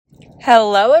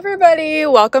Hello, everybody.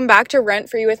 Welcome back to Rent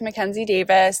Free with Mackenzie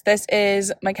Davis. This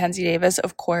is Mackenzie Davis,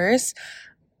 of course.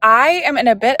 I am in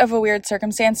a bit of a weird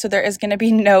circumstance, so there is going to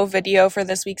be no video for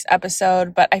this week's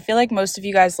episode, but I feel like most of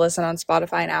you guys listen on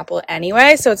Spotify and Apple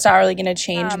anyway, so it's not really going to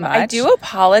change much. I do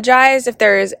apologize if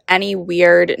there is any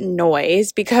weird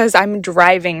noise because I'm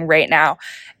driving right now,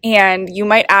 and you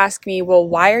might ask me, well,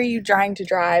 why are you trying to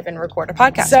drive and record a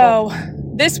podcast? So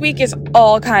this week is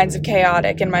all kinds of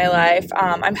chaotic in my life.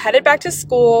 I'm headed back to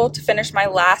school to finish my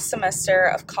last semester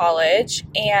of college,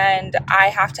 and I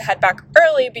have to head back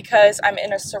early because I'm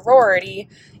in a sorority.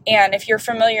 And if you're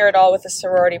familiar at all with the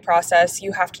sorority process,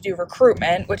 you have to do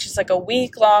recruitment, which is like a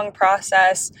week-long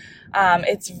process.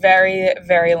 It's very,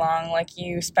 very long. Like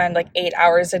you spend like 8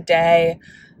 hours a day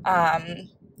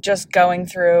just going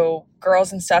through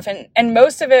girls and stuff. And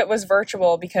most of it was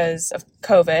virtual because of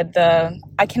COVID.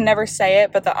 I can never say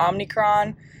it, but the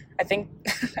Omicron, I think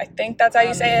that's how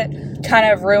you say it, kind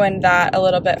of ruined that a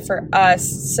little bit for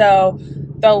us. So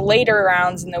the later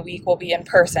rounds in the week will be in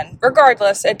person.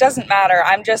 Regardless, it doesn't matter.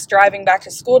 I'm just driving back to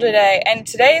school today. And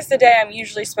today is the day I'm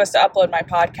usually supposed to upload my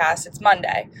podcast. It's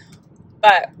Monday.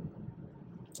 But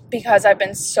because I've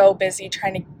been so busy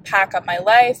trying to pack up my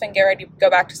life and get ready to go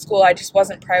back to school, I just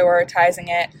wasn't prioritizing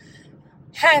it.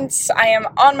 Hence, I am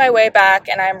on my way back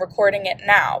and I'm recording it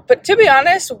now. But to be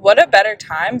honest, what a better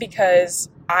time because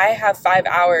I have 5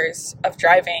 hours of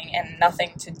driving and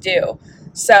nothing to do.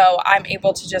 So I'm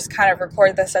able to just kind of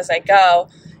record this as I go,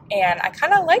 and I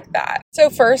kind of like that. So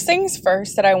first things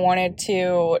first that I wanted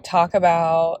to talk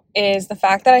about is the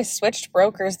fact that I switched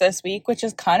brokers this week, which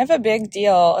is kind of a big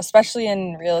deal, especially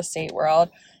in real estate world.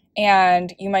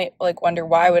 And you might wonder,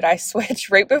 why would I switch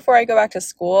right before I go back to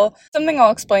school? Something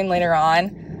I'll explain later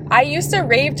on. I used to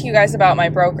rave to you guys about my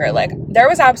broker. There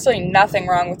was absolutely nothing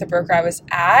wrong with the broker I was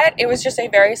at. It was just a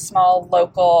very small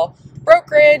local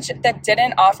brokerage that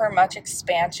didn't offer much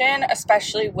expansion,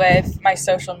 especially with my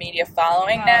social media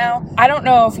following now. I don't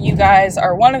know if you guys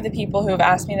are one of the people who have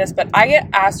asked me this, but I get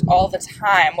asked all the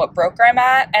time what broker I'm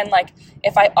at and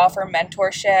if I offer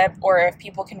mentorship or if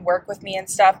people can work with me and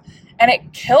stuff. And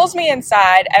it kills me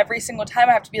inside every single time.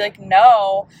 I have to be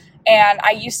no. And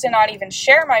I used to not even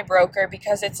share my broker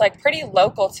because it's pretty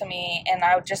local to me, and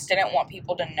I just didn't want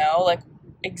people to know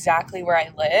exactly where I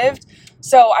lived.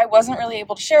 So I wasn't really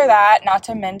able to share that, not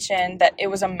to mention that it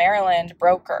was a Maryland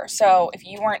broker. So if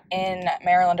you weren't in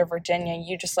Maryland or Virginia,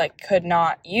 you just could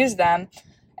not use them.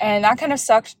 And that kind of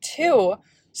sucked too.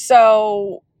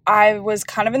 So I was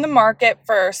kind of in the market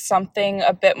for something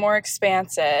a bit more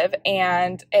expansive,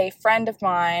 and a friend of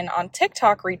mine on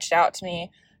TikTok reached out to me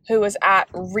who was at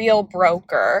Real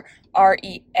Broker,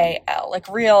 REAL,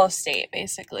 real estate,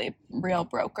 basically. Real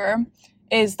Broker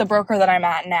is the broker that I'm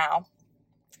at now.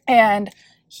 And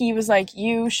he was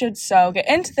you should so get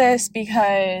into this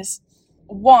because,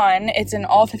 one, it's in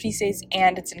all 50 states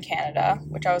and it's in Canada,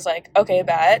 which I was okay,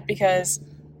 bet, because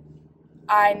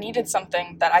I needed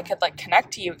something that I could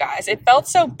connect to you guys. It felt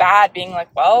so bad being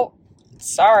well,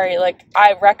 sorry,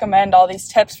 I recommend all these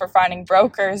tips for finding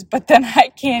brokers, but then I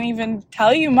can't even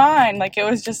tell you mine. It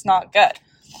was just not good.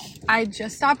 I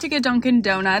just stopped to get Dunkin'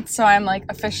 Donuts, so I'm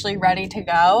officially ready to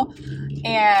go.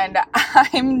 And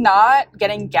I'm not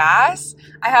getting gas.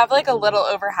 I have a little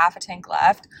over half a tank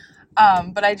left.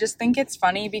 But I just think it's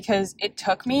funny because it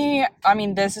took me,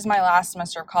 this is my last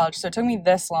semester of college, so it took me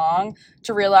this long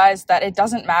to realize that it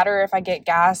doesn't matter if I get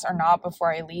gas or not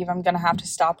before I leave. I'm going to have to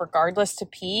stop regardless to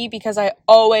pee because I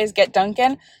always get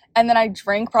Dunkin', and then I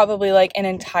drink probably an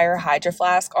entire Hydro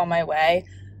Flask on my way.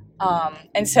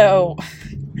 And so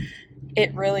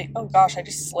it really, oh gosh, I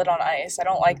just slid on ice. I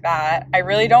don't like that. I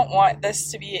really don't want this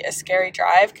to be a scary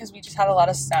drive because we just had a lot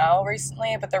of snow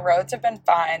recently, but the roads have been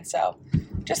fine, so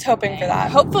just hoping for that.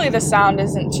 Hopefully the sound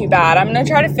isn't too bad. I'm going to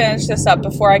try to finish this up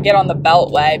before I get on the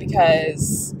beltway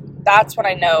because that's when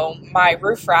I know my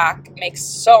roof rack makes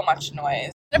so much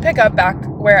noise. I'm going to pick up back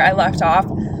where I left off.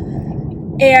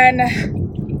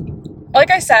 And like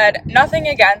I said, nothing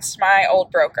against my old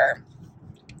broker.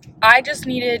 I just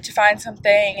needed to find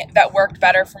something that worked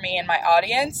better for me and my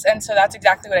audience, and so that's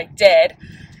exactly what I did.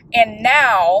 And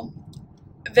now,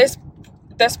 this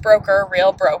broker,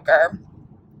 Real Broker,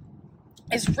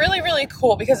 is really, really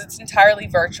cool because it's entirely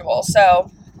virtual. So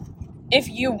if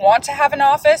you want to have an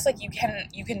office, you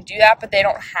can do that, but they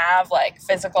don't have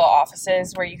physical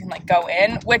offices where you can go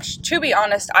in, which, to be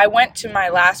honest, I went to my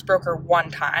last broker one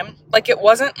time. It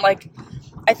wasn't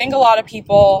I think a lot of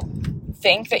people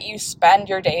think that you spend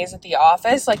your days at the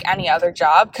office like any other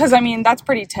job, because that's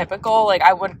pretty typical.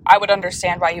 I would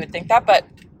understand why you would think that, but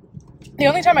the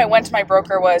only time I went to my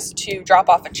broker was to drop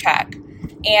off a check,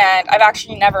 and I've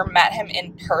actually never met him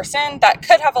in person. That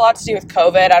could have a lot to do with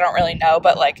COVID. I don't really know,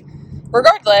 but like,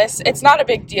 regardless, it's not a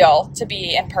big deal to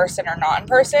be in person or not in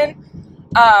person.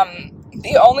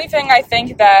 The only thing I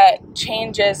think that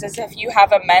changes is if you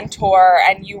have a mentor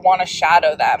and you want to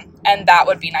shadow them, and that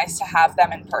would be nice to have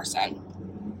them in person.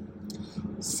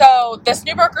 So this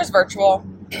new broker is virtual,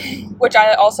 which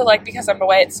I also like because I'm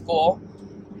away at school,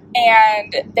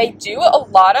 and they do a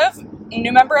lot of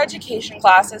new member education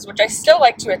classes, which I still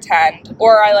like to attend,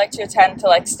 or I like to attend to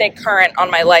like stay current on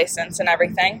my license and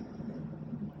everything.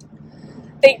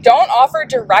 They don't offer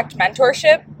direct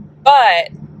mentorship, but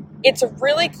it's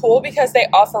really cool because they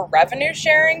offer revenue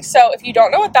sharing. So if you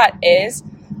don't know what that is,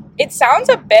 it sounds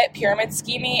a bit pyramid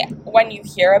schemey when you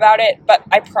hear about it, but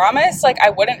I promise, like,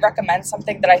 I wouldn't recommend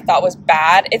something that I thought was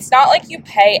bad. It's not like you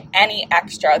pay any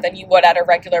extra than you would at a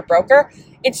regular broker.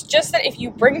 It's just that if you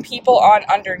bring people on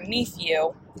underneath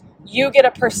you, you get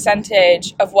a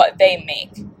percentage of what they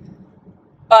make,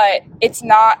 but it's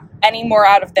not any more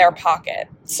out of their pocket.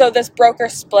 So this broker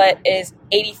split is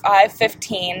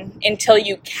 85-15 until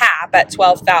you cap at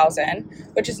 12,000,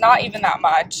 which is not even that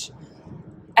much.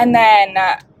 And then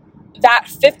that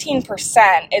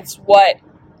 15%, it's what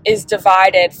is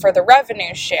divided for the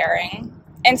revenue sharing.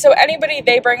 And so anybody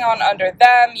they bring on under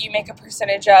them, you make a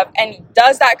percentage of. And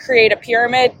does that create a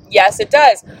pyramid? Yes, it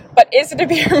does. But is it a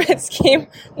pyramid scheme?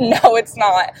 No, it's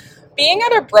not. Being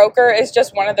at a broker is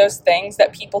just one of those things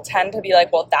that people tend to be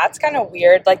like, well, that's kind of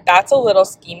weird. Like, that's a little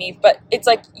schemy. But it's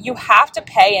like you have to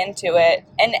pay into it,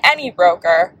 and any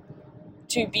broker,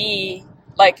 to be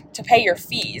like, to pay your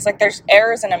fees. Like, there's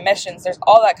errors and omissions. There's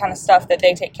all that kind of stuff that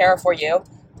they take care of for you,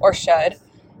 or should.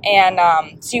 And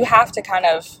so you have to kind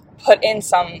of put in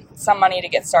some money to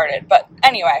get started. But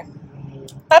anyway,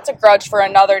 that's a grudge for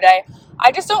another day.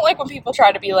 I just don't like when people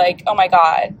try to be like, oh my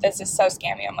God, this is so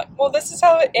scammy. I'm like, well, this is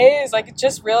how it is. Like, it's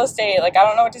just real estate. Like, I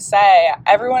don't know what to say.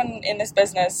 Everyone in this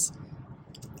business,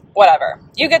 whatever.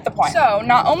 You get the point. So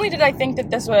not only did I think that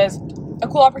this was a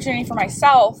cool opportunity for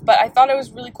myself, but I thought it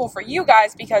was really cool for you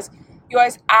guys because you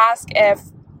guys ask if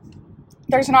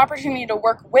there's an opportunity to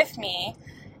work with me.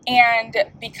 And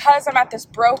because I'm at this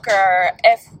broker,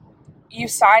 if you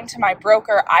sign to my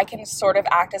broker, I can sort of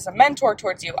act as a mentor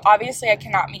towards you. Obviously, I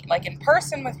cannot meet like in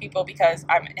person with people because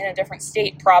I'm in a different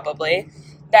state probably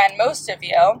than most of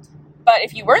you. But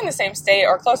if you were in the same state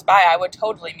or close by, I would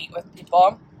totally meet with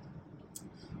people.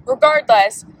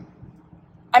 Regardless,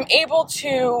 I'm able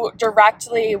to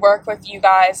directly work with you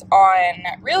guys on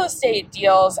real estate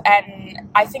deals, and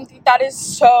I think that is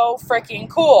so freaking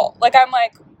cool. Like, I'm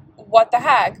like, what the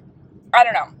heck? I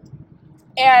don't know.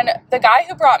 And the guy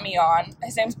who brought me on,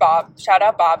 his name's Bob. Shout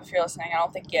out Bob if you're listening. I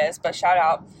don't think he is, but shout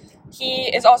out.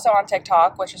 He is also on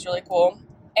TikTok, which is really cool.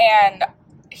 And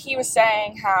he was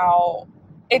saying how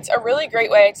it's a really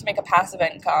great way to make a passive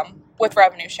income with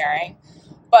revenue sharing.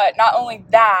 But not only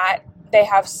that, they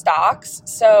have stocks.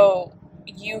 So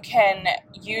you can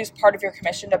use part of your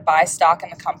commission to buy stock in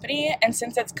the company. And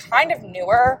since it's kind of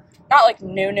newer, not like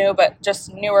new, but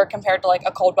just newer compared to like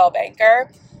a Coldwell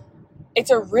Banker, it's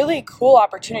a really cool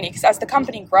opportunity because as the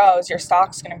company grows, your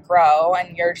stock's going to grow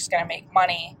and you're just going to make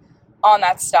money on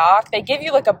that stock. They give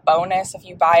you like a bonus if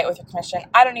you buy it with a commission.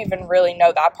 I don't even really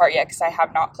know that part yet because I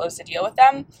have not closed a deal with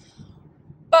them.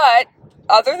 But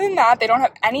other than that, they don't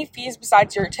have any fees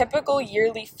besides your typical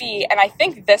yearly fee. And I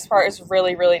think this part is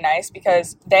really, really nice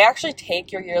because they actually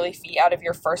take your yearly fee out of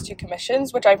your first two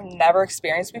commissions, which I've never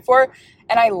experienced before.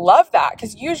 And I love that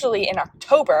because usually in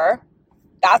October,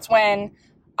 that's when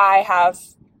I have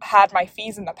had my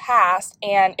fees in the past.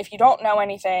 And if you don't know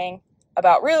anything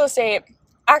about real estate,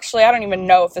 actually, I don't even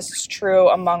know if this is true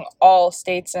among all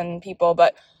states and people,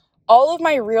 but all of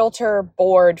my realtor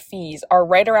board fees are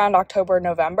right around October,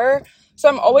 November. So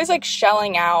I'm always like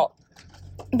shelling out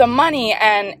the money.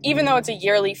 And even though it's a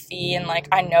yearly fee and like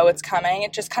I know it's coming,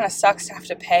 it just kind of sucks to have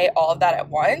to pay all of that at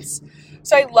once.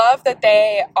 So I love that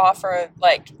they offer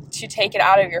like to take it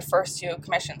out of your first two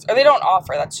commissions, or they don't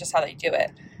offer, that's just how they do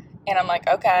it. And I'm like,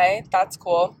 okay, that's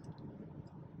cool.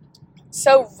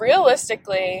 So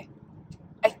realistically,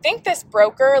 I think this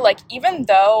broker, like, even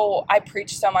though I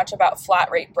preach so much about flat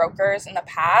rate brokers in the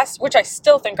past, which I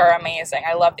still think are amazing,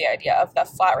 I love the idea of the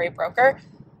flat rate broker,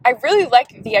 I really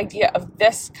like the idea of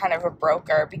this kind of a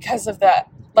broker because of the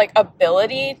like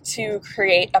ability to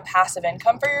create a passive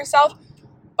income for yourself,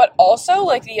 but also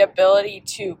like the ability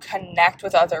to connect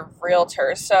with other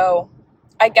realtors. So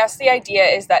I guess the idea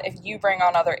is that if you bring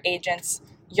on other agents,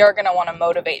 you're going to want to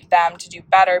motivate them to do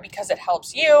better because it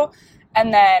helps you.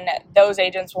 And then those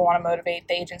agents will want to motivate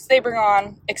the agents they bring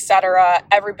on, etc.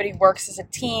 Everybody works as a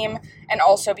team. And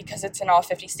also because it's in all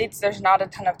 50 states, there's not a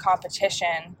ton of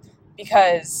competition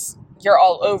because you're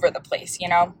all over the place, you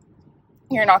know?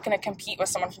 You're not going to compete with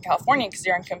someone from California because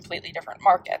you're in completely different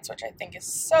markets, which I think is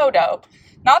so dope.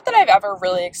 Not that I've ever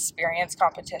really experienced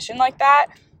competition like that,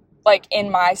 like in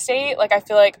my state. Like, I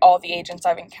feel like all the agents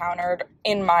I've encountered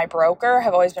in my broker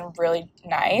have always been really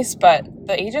nice, but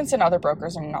the agents in other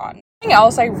brokers are not. Something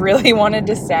else I really wanted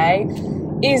to say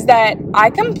is that I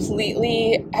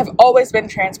completely have always been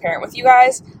transparent with you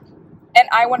guys, and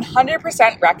I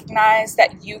 100% recognize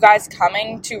that you guys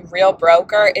coming to Real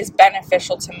Broker is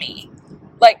beneficial to me.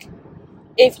 Like,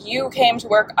 if you came to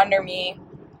work under me,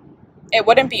 it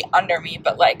wouldn't be under me,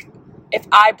 but like, if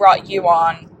I brought you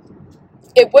on,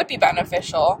 it would be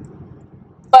beneficial.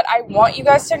 But I want you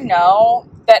guys to know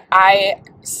that I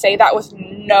say that with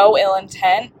no ill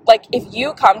intent. Like, if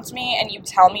you come to me and you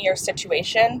tell me your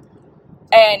situation,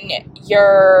 and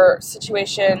your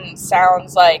situation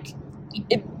sounds like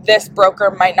this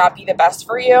broker might not be the best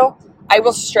for you, I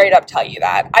will straight up tell you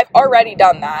that. I've already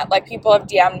done that. Like, people have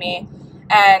DM'd me,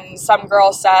 and some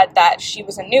girl said that she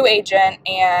was a new agent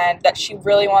and that she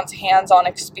really wants hands-on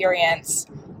experience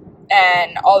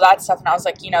and all that stuff. And I was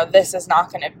like, you know, this is not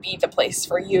going to be the place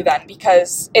for you then,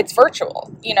 because it's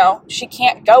virtual. You know, she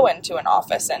can't go into an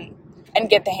office and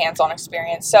get the hands-on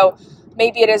experience. So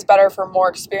maybe it is better for more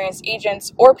experienced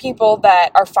agents or people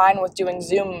that are fine with doing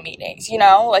Zoom meetings, you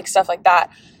know, like stuff like that.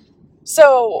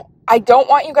 So I don't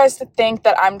want you guys to think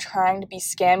that I'm trying to be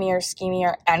scammy or schemy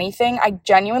or anything. I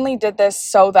genuinely did this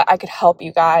so that I could help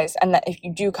you guys, and that if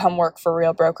you do come work for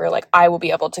Real Broker, like, I will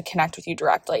be able to connect with you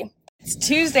directly. It's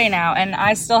Tuesday now, and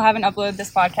I still haven't uploaded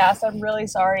this podcast. I'm really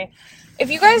sorry.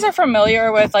 If you guys are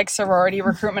familiar with like sorority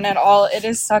recruitment at all, it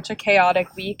is such a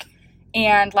chaotic week.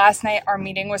 And last night our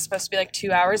meeting was supposed to be like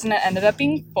 2 hours, and it ended up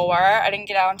being 4. I didn't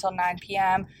get out until 9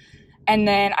 p.m. And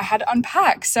then I had to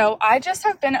unpack. So I just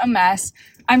have been a mess.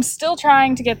 I'm still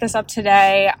trying to get this up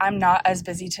today. I'm not as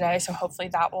busy today, so hopefully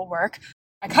that will work.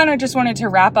 I kind of just wanted to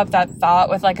wrap up that thought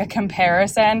with like a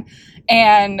comparison.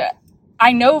 And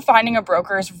I know finding a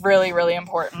broker is really, really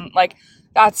important. Like,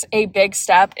 that's a big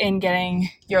step in getting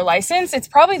your license. It's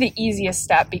probably the easiest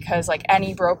step because like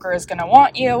any broker is going to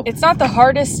want you. It's not the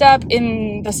hardest step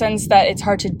in the sense that it's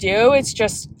hard to do.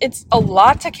 It's a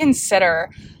lot to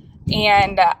consider.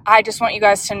 And I just want you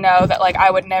guys to know that like I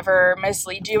would never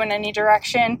mislead you in any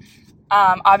direction.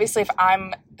 Obviously, if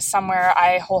I'm somewhere,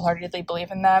 I wholeheartedly believe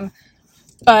in them.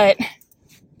 But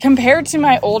compared to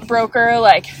my old broker,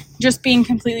 like, just being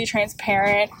completely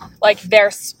transparent, like,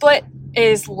 their split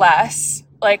is less.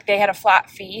 Like, they had a flat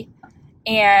fee.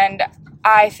 And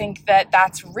I think that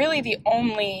that's really the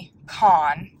only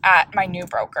con at my new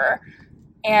broker.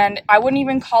 And I wouldn't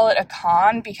even call it a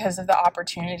con because of the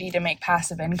opportunity to make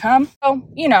passive income. So,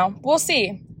 you know, we'll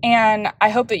see. And I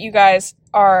hope that you guys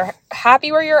are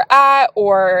happy where you're at,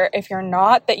 or if you're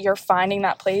not, that you're finding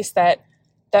that place that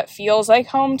feels like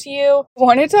home to you. I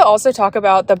wanted to also talk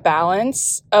about the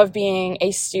balance of being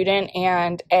a student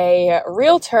and a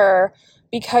realtor,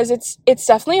 because it's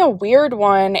definitely a weird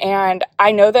one. And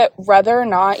I know that whether or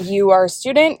not you are a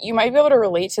student, you might be able to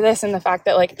relate to this in the fact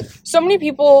that like so many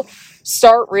people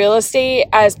start real estate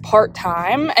as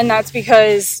part-time, and that's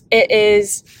because it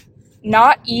is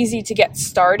not easy to get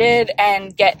started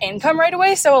and get income right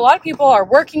away. So a lot of people are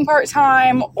working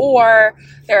part-time, or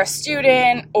they're a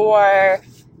student, or,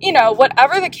 you know,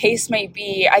 whatever the case may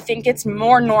be. I think it's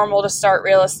more normal to start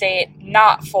real estate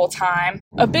not full-time.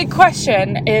 A big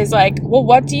question is like, well,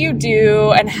 what do you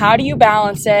do and how do you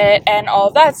balance it and all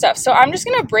of that stuff? So I'm just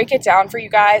going to break it down for you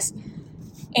guys.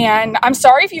 And I'm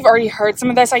sorry if you've already heard some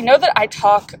of this. I know that I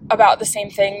talk about the same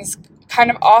things kind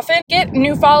of often. Get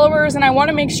new followers, and I want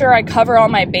to make sure I cover all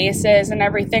my bases and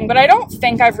everything, but I don't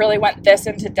think I've really went this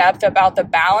into depth about the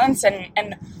balance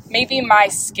and maybe my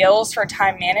skills for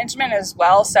time management as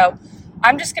well. So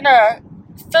I'm just going to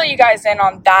fill you guys in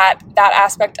on that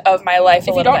aspect of my life.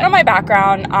 If you don't know my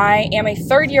background, I am a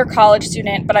third-year college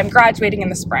student, but I'm graduating in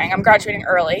the spring. I'm graduating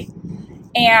early.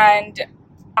 And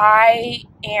I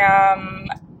am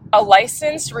a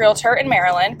licensed realtor in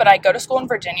Maryland, but I go to school in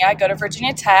Virginia. I go to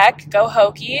Virginia Tech. Go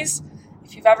Hokies.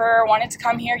 If you've ever wanted to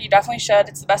come here, you definitely should.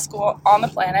 It's the best school on the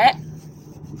planet.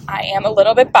 I am a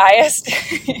little bit biased.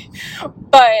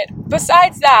 But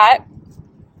besides that,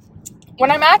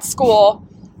 when I'm at school,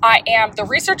 I am the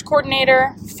research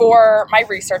coordinator for my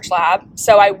research lab.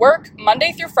 So I work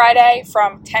Monday through Friday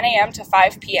from 10 a.m. to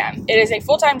 5 p.m. It is a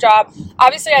full-time job.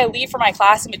 Obviously, I leave for my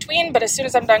class in between, but as soon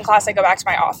as I'm done class, I go back to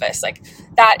my office. Like,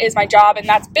 that is my job, and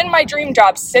that's been my dream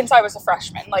job since I was a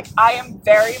freshman. Like, I am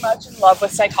very much in love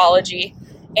with psychology,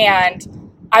 and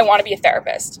I want to be a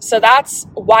therapist. So that's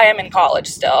why I'm in college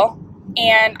still.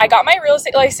 And I got my real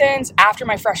estate license after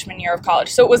my freshman year of college.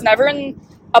 So it was never in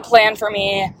a plan for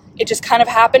me. It just kind of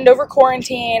happened over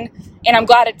quarantine, and I'm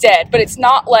glad it did, but it's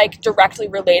not like directly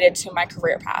related to my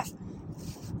career path.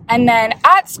 And then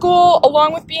at school,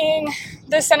 along with being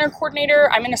the center coordinator,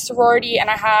 I'm in a sorority and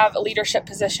I have a leadership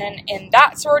position in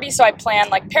that sorority. So I plan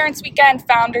like Parents Weekend,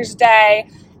 Founders Day,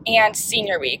 and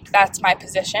Senior Week. That's my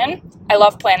position. I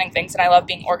love planning things and I love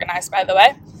being organized, by the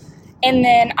way. And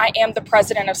then I am the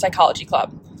president of Psychology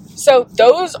Club. So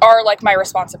those are like my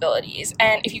responsibilities.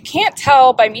 And if you can't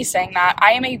tell by me saying that,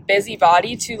 I am a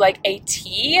busybody to like a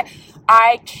T.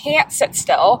 I can't sit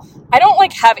still. I don't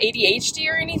like have ADHD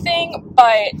or anything,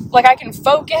 but like I can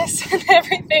focus and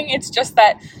everything. It's just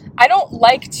that I don't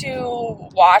like to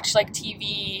watch like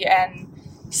TV and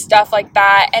stuff like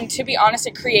that. And to be honest,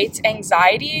 it creates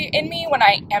anxiety in me when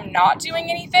I am not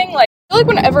doing anything. Like, I feel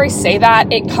like whenever I say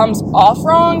that, it comes off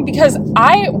wrong because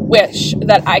I wish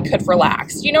that I could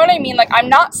relax. You know what I mean? Like, I'm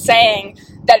not saying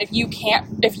that if you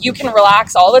can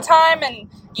relax all the time and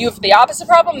you have the opposite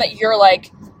problem that you're like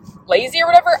lazy or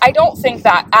whatever. I don't think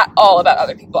that at all about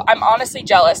other people. I'm honestly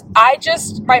jealous.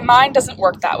 My mind doesn't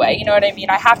work that way. You know what I mean?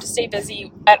 I have to stay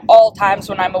busy at all times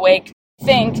when I'm awake. I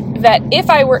think that if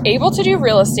I were able to do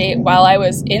real estate while I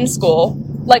was in school,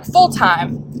 like full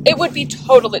time, it would be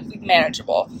totally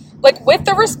manageable. Like with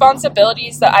the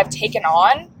responsibilities that I've taken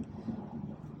on,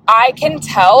 I can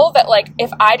tell that like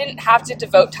if I didn't have to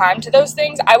devote time to those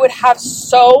things, I would have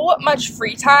so much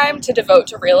free time to devote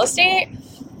to real estate.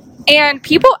 And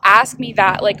people ask me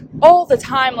that like all the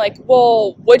time, like,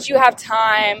 well, would you have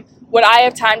time? Would I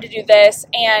have time to do this?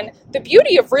 And the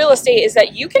beauty of real estate is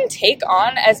that you can take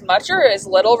on as much or as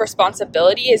little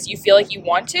responsibility as you feel like you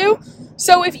want to.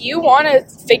 So if you want to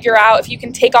figure out if you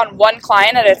can take on one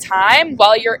client at a time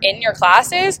while you're in your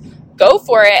classes, go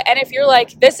for it. And if you're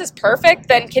like, this is perfect,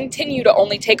 then continue to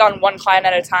only take on one client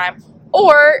at a time.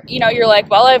 Or, you're like,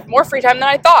 well, I have more free time than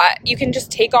I thought. You can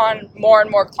just take on more and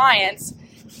more clients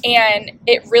and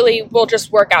it really will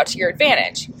just work out to your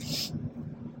advantage.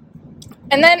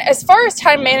 And then as far as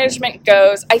time management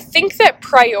goes, I think that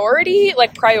prioritizing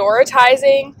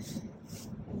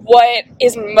what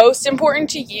is most important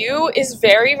to you is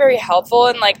very, very helpful.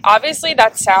 And like, obviously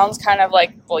that sounds kind of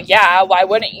like, well, yeah, why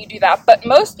wouldn't you do that? But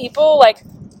most people like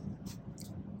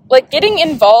getting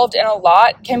involved in a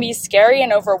lot can be scary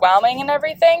and overwhelming and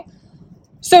everything.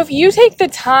 So if you take the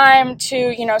time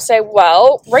to, say,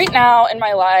 well, right now in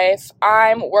my life,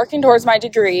 I'm working towards my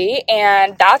degree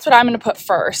and that's what I'm going to put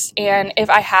first. And if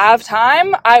I have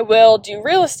time, I will do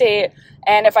real estate.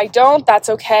 And if I don't, that's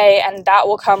okay. And that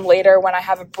will come later when I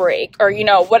have a break or,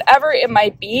 whatever it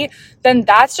might be, then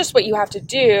that's just what you have to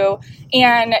do.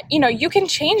 And, you can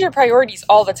change your priorities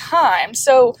all the time.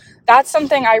 So that's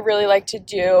something I really like to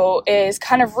do is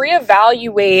kind of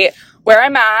reevaluate where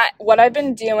I'm at, what I've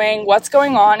been doing, what's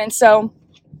going on. And so,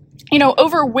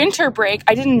 over winter break,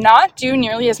 I did not do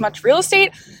nearly as much real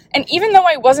estate. And even though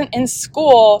I wasn't in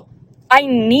school, I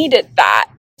needed that.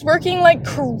 I was working like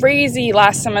crazy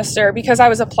last semester because I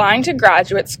was applying to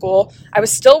graduate school. I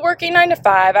was still working 9 to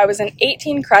 5. I was in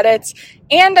 18 credits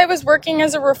and I was working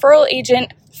as a referral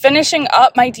agent, finishing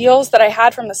up my deals that I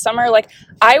had from the summer. Like,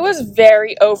 I was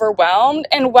very overwhelmed,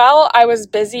 and while I was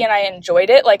busy and I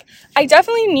enjoyed it, like, I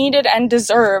definitely needed and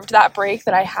deserved that break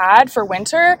that I had for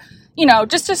winter,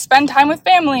 just to spend time with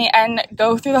family and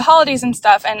go through the holidays and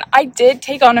stuff. And I did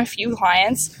take on a few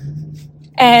clients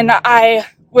and I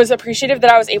was appreciative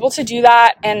that I was able to do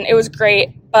that, and it was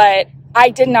great, but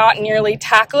I did not nearly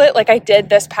tackle it like I did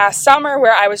this past summer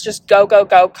where I was just go, go,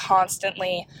 go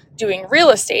constantly doing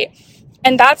real estate.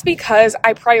 And that's because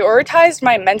I prioritized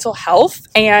my mental health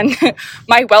and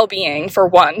my well-being for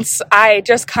once. I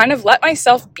just kind of let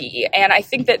myself be. And I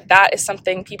think that that is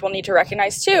something people need to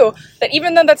recognize too, that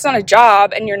even though that's not a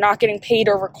job and you're not getting paid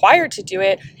or required to do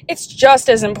it, it's just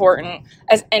as important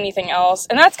as anything else.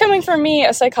 And that's coming from me,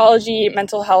 a psychology,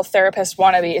 mental health therapist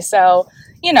wannabe. So,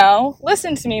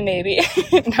 listen to me maybe.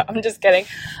 No, I'm just kidding.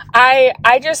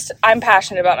 I'm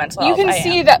passionate about mental health. You can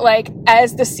see that like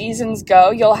as the seasons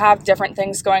go, you'll have different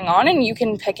things going on and you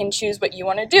can pick and choose what you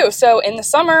want to do. So in the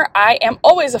summer, I am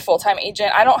always a full-time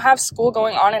agent. I don't have school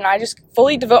going on and I just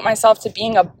fully devote myself to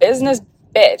being a business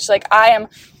bitch. Like I am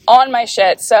on my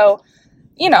shit. So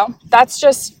that's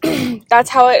just, that's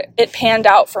how it panned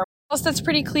out for me. That's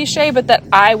pretty cliche, but that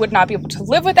I would not be able to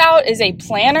live without is a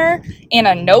planner and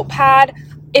a notepad.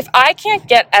 If I can't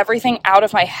get everything out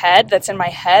of my head that's in my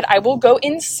head, I will go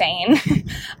insane.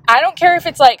 I don't care if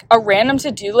it's like a random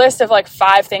to-do list of like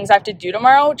 5 things I have to do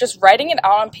tomorrow. Just writing it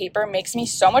out on paper makes me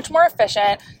so much more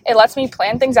efficient. It lets me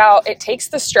plan things out. It takes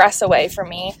the stress away from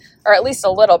me, or at least a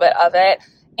little bit of it.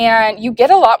 And you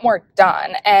get a lot more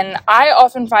done. And I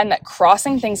often find that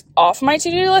crossing things off my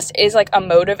to-do list is like a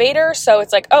motivator. So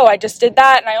it's like, oh, I just did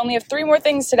that and I only have 3 more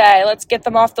things today. Let's get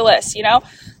them off the list,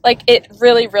 Like it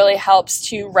really, really helps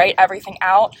to write everything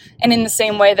out, and in the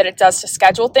same way that it does to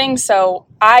schedule things. So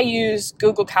I use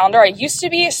Google Calendar. I used to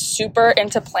be super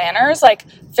into planners, like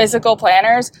physical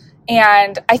planners.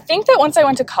 And I think that once I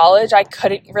went to college, I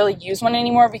couldn't really use one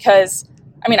anymore because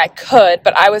I could,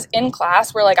 but I was in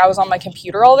class where like I was on my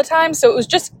computer all the time. So it was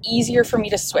just easier for me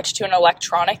to switch to an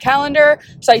electronic calendar.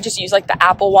 So I just use like the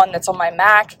Apple one that's on my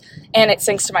Mac, and it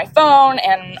syncs to my phone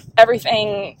and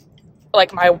everything.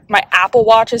 Like my Apple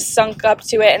Watch is sunk up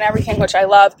to it and everything, which I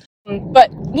love. But,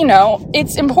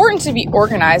 it's important to be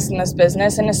organized in this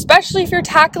business. And especially if you're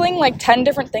tackling like 10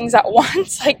 different things at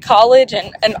once, like college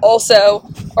and also,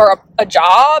 or a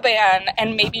job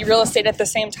and maybe real estate at the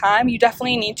same time, you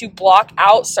definitely need to block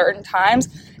out certain times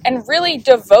and really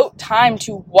devote time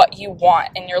to what you want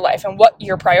in your life and what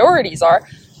your priorities are.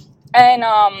 And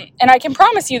I can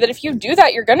promise you that if you do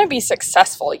that, you're going to be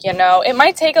successful. It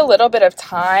might take a little bit of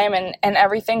time and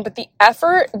everything, but the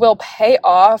effort will pay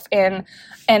off. And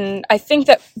I think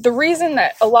that the reason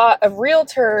that a lot of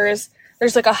realtors,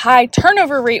 there's like a high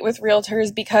turnover rate with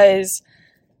realtors because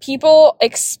people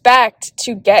expect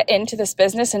to get into this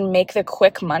business and make the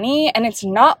quick money. And it's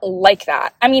not like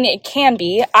that. It can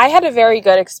be. I had a very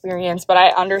good experience, but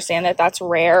I understand that that's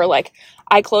rare. Like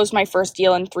I closed my first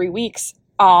deal in 3 weeks.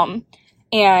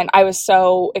 And I was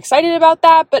so excited about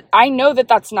that, but I know that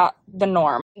that's not the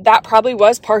norm. That probably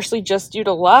was partially just due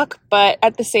to luck, but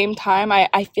at the same time,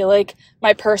 I feel like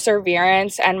my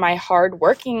perseverance and my hard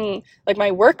working, like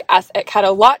my work ethic had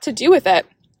a lot to do with it.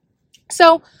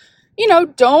 So,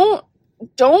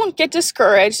 don't get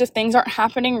discouraged if things aren't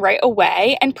happening right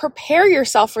away, and prepare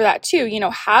yourself for that too.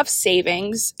 Have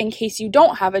savings in case you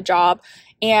don't have a job,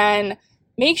 and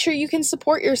make sure you can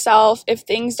support yourself if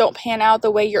things don't pan out the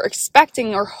way you're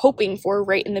expecting or hoping for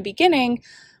right in the beginning.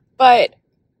 But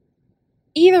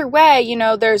either way,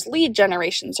 there's lead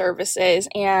generation services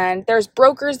and there's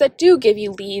brokers that do give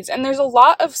you leads. And there's a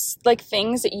lot of like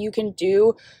things that you can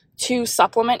do to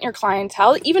supplement your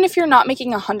clientele, even if you're not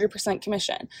making 100%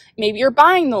 commission. Maybe you're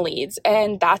buying the leads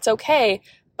and that's okay,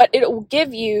 but it will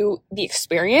give you the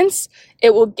experience.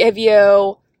 It will give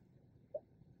you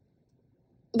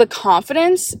the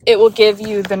confidence, it will give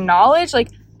you the knowledge, like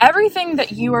everything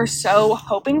that you are so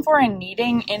hoping for and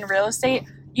needing in real estate,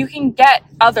 you can get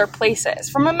other places,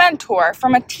 from a mentor,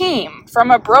 from a team,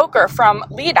 from a broker, from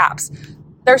lead apps.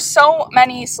 There's so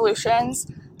many solutions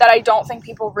that I don't think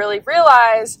people really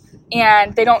realize,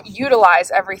 and they don't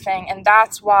utilize everything, and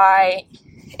that's why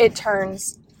it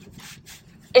turns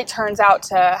out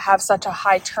to have such a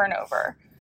high turnover.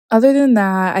 Other than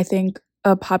that, I think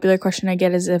a popular question I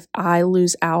get is if I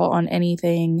lose out on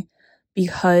anything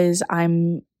because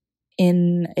I'm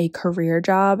in a career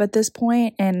job at this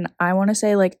point. And I want to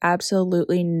say like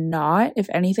absolutely not. If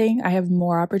anything, I have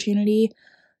more opportunity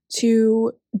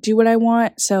to do what I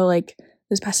want. So like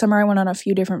this past summer, I went on a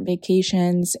few different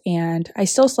vacations and I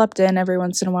still slept in every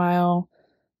once in a while,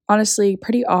 honestly,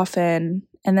 pretty often.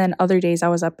 And then other days I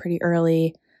was up pretty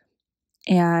early.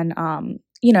 And,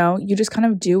 you just kind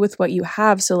of do with what you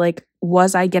have. So like,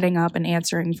 was I getting up and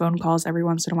answering phone calls every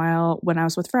once in a while when I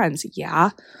was with friends? Yeah.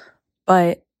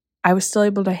 But I was still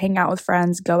able to hang out with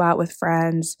friends, go out with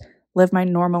friends, live my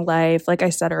normal life. Like I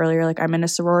said earlier, like I'm in a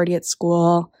sorority at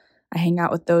school. I hang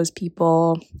out with those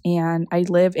people and I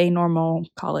live a normal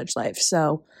college life.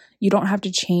 So you don't have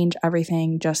to change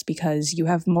everything just because you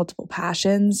have multiple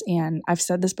passions. And I've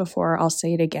said this before, I'll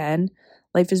say it again.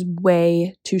 Life is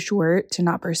way too short to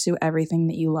not pursue everything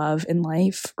that you love in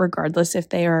life, regardless if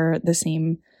they are the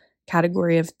same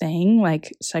category of thing,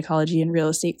 like psychology and real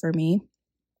estate for me.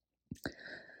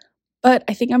 But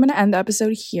I think I'm going to end the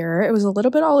episode here. It was a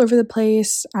little bit all over the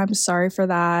place. I'm sorry for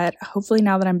that. Hopefully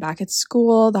now that I'm back at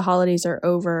school, the holidays are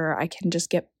over, I can just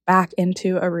get back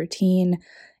into a routine.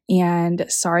 And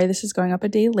sorry this is going up a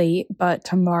day late, but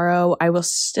tomorrow I will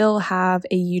still have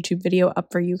a YouTube video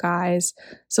up for you guys.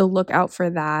 So look out for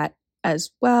that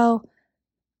as well.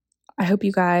 I hope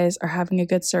you guys are having a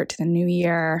good start to the new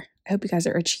year. I hope you guys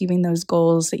are achieving those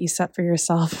goals that you set for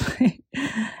yourself.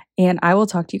 And I will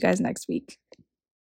talk to you guys next week.